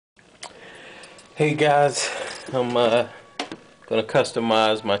Hey guys, I'm gonna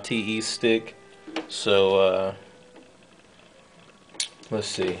customize my TE stick. So let's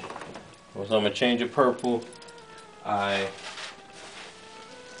see. So I'm gonna change it purple. I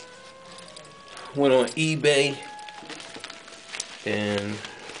went on eBay and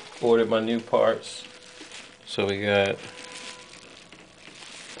ordered my new parts. So we got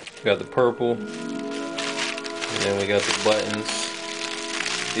the purple, and then we got the buttons.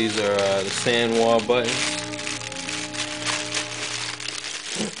 These are the sand wall buttons.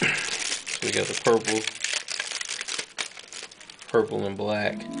 So we got the purple and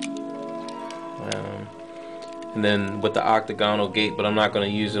black, and then with the octagonal gate, but I'm not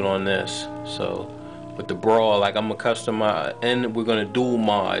going to use it on this. So with the brawl, like I'm gonna customize, and we're gonna dual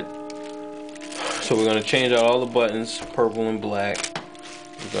mod. So we're gonna change out all the buttons, purple and black.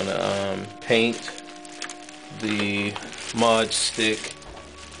 We're gonna paint the mod stick,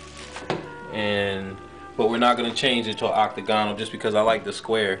 but we're not gonna change it to an octagonal just because I like the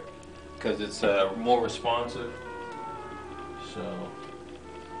square, because it's more responsive. So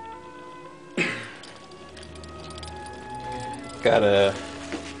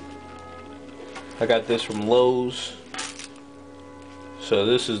I got this from Lowe's. So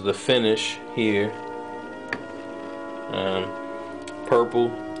this is the finish here.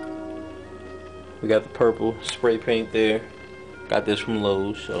 Purple. We got the purple spray paint there. Got this from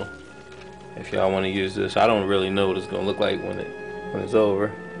Lowe's. So if y'all want to use this, I don't really know what it's gonna look like when it's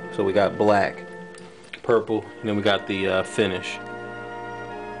over. So we got black, purple, and then we got the finish.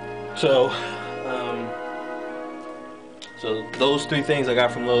 So so those three things I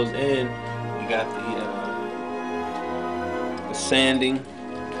got from Lowe's, and we got the sanding,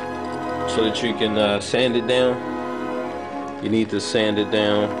 so that you can sand it down. You need to sand it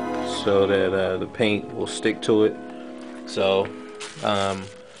down so that the paint will stick to it. So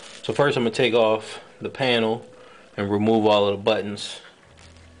so first I'm gonna take off the panel and remove all of the buttons,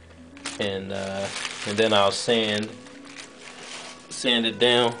 and then I'll sand it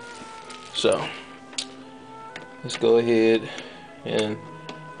down. So let's go ahead, and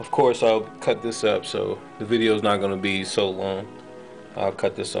of course I'll cut this up, so the video is not going to be so long. I'll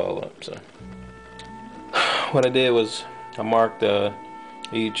cut this all up. So what I did was I marked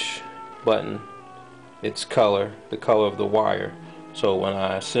each button its color, the color of the wire, so when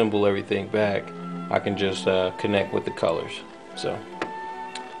I assemble everything back I can just connect with the colors. So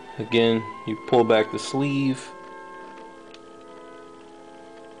again, you pull back the sleeve,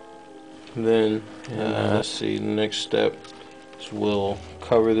 and then let's see, the next step is we'll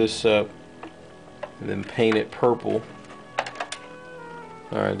cover this up and then paint it purple.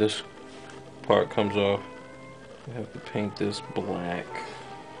 Alright, this part comes off. We have to paint this black.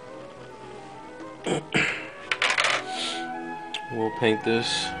 We'll paint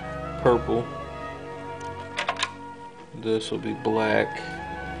this purple. This will be black,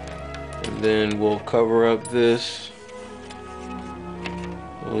 and then we'll cover up this.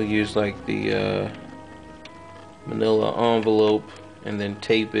 We'll use like the manila envelope and then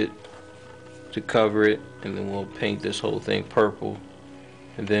tape it to cover it, and then we'll paint this whole thing purple,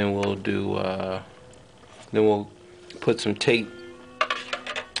 and then we'll do then we'll put some tape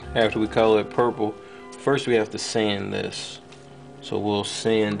after we color it purple. First we have to sand this, so we'll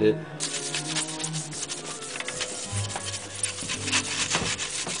sand it.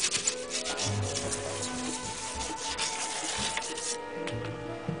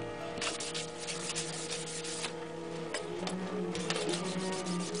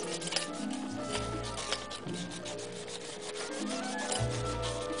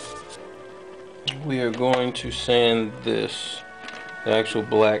 We are going to sand this, the actual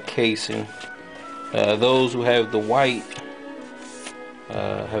black casing. Those who have the white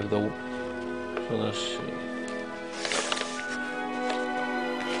have the, so let's see.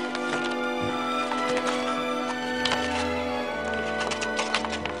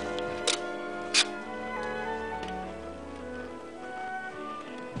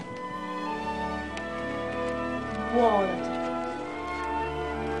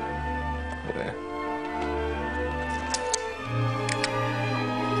 Okay.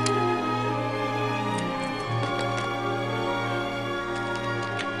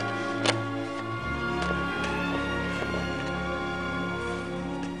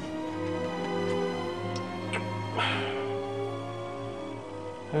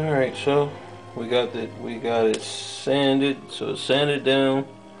 Alright, so we got it sanded, so it's sanded down,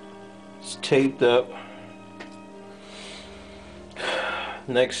 it's taped up.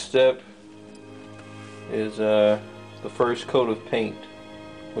 Next step is the first coat of paint,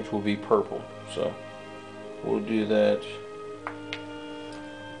 which will be purple. So we'll do that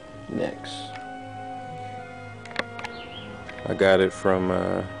next. I got it from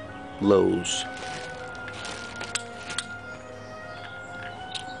Lowe's.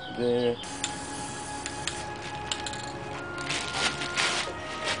 There.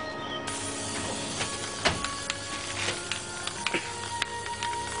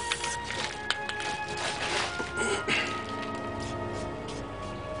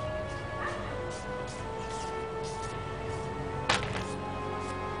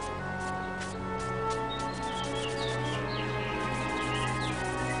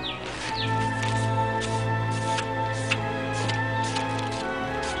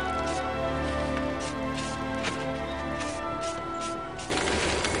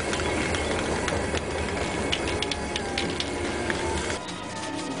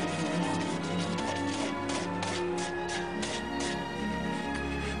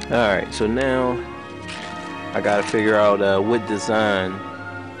 Alright, so now I gotta figure out what design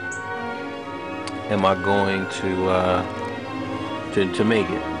am I going to make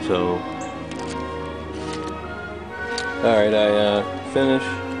it. So alright, I finished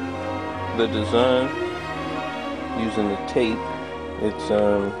the design using the tape. It's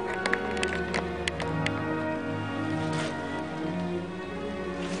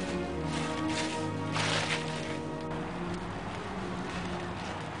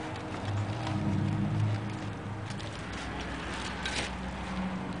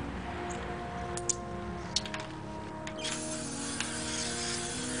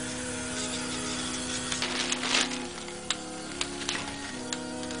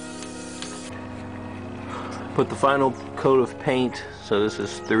put the final coat of paint. So this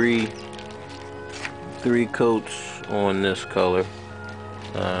is three coats on this color.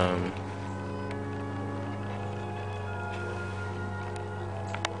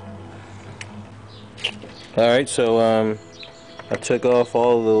 Alright, so I took off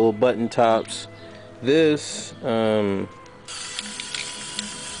all the little button tops. This alright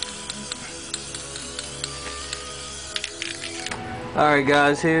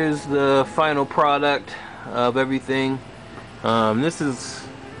guys, here's the final product of everything. This is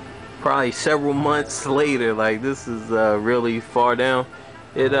probably several months later. Like, this is really far down.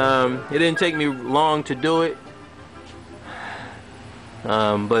 It didn't take me long to do it,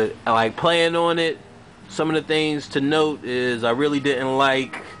 but I like playing on it. Some of the things to note is I really didn't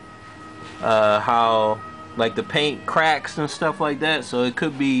like how like the paint cracks and stuff like that, so it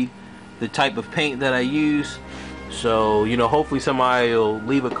could be the type of paint that I use. So, you know, hopefully somebody will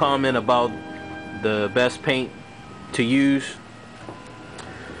leave a comment about the best paint to use,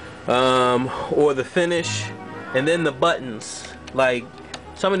 or the finish. And then the buttons, like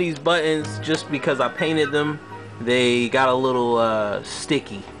some of these buttons, just because I painted them, they got a little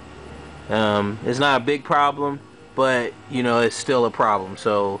sticky. It's not a big problem, but you know, it's still a problem.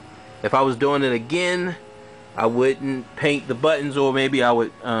 So if I was doing it again, I wouldn't paint the buttons, or maybe I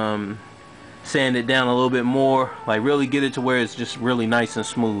would sand it down a little bit more, like really get it to where it's just really nice and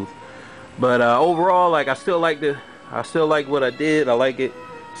smooth. But overall, like, I still like what I did. I like it.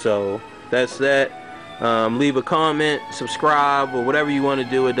 So that's that. Leave a comment, subscribe, or whatever you want to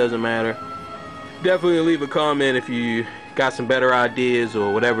do. It doesn't matter. Definitely leave a comment if you got some better ideas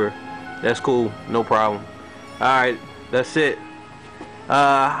or whatever. That's cool, no problem. Alright, that's it.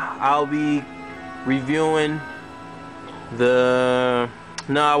 I'll be reviewing the...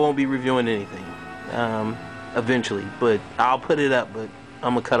 No, I won't be reviewing anything eventually, but I'll put it up. But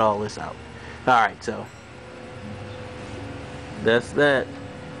I'm gonna cut all this out. Alright, so that's that.